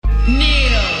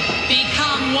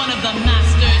one of the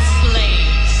master's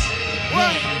slaves.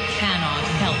 They cannot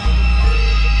help you.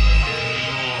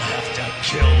 You'll have to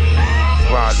kill me.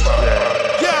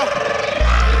 Yeah.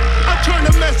 I turn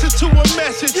a message to a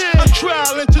message, a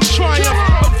trial into triumph,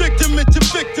 a victim into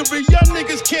victory. Y'all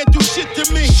niggas can't do shit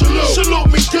to me. Salute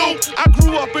me, dude. I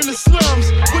grew up in the slums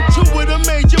with two of the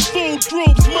major food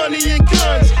groups, money and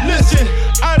guns. Listen,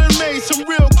 I done made some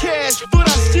real cash, but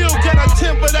I still got a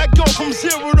temper that go from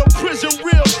zero to prison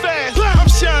real fast. I'm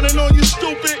shining on you,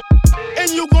 stupid, and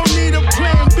you gon' need a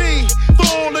plan B for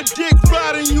all the dick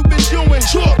riding you been doing.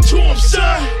 Talk to him,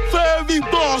 son. For every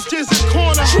boss, there's a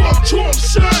corner. Talk to him,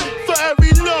 son. For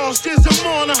every loss, there's a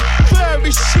mourner. For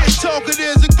every shit talker,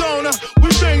 there's a goner. We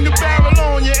bang the barrel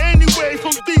on you anyway,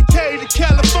 from BK to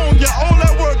California. All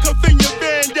that work up in your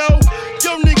bando.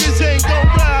 Yo niggas ain't gon'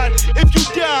 ride. If you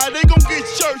die, they gon' get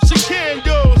church and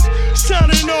candles.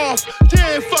 Signing off, they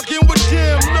ain't fucking with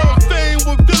them. No fame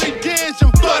with Billy Dance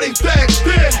and Body Back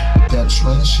Bit. That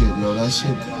trend shit, yo, that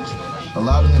shit. A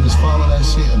lot of niggas follow that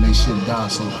shit and they shit die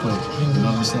so quick. You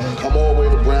know what I'm saying? Come all the way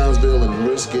to Brownsville and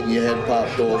risk getting your head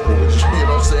popped off. You know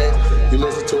what I'm saying? You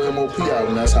listen to M.O.P.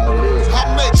 album, that's how it is.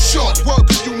 I make short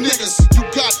work of you niggas. You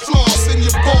got flaws and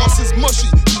your boss is mushy.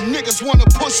 You niggas wanna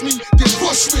push me, then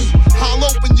push me. I'll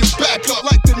open your back up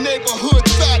like the neighborhood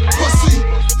fat pussy.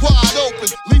 Wide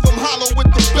open, leave them hollow with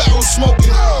the barrel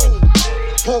smoking.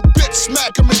 Or bitch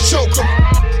smack him and choke him.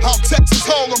 How Texas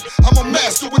hold him, I'm a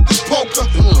master with this poker.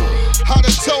 I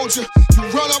done told you, you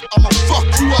run up, I'ma fuck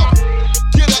you up.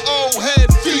 Get an old head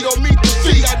feet or meet the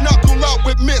feet. I knuckle up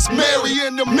with Miss Mary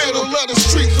in the middle of the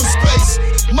street from space.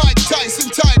 Mike Tyson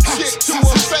type shit to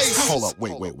her face. Hold up,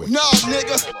 wait. Nah,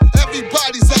 nigga,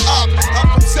 everybody's an op.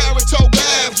 I'm from Saratoga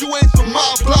Ave, you ain't from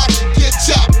my block. Get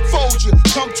chopped, fold you.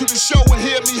 Come to the show and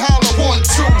hear me holler 1,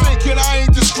 2. Thinking I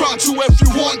ain't disgruntled if you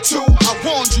want to. I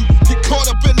warned you, get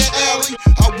caught up in the alley.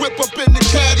 I whip up in the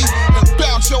caddy and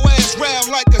bounce your ass round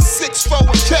like a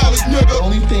 6'4" in Cali, nigga. The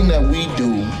only thing that we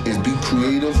do is be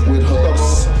creative with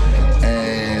hooks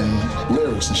and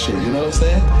lyrics and shit, you know what I'm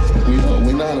saying?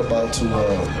 We're not about to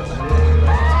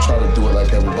try to do it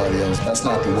like everybody else. That's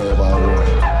not the way of our world.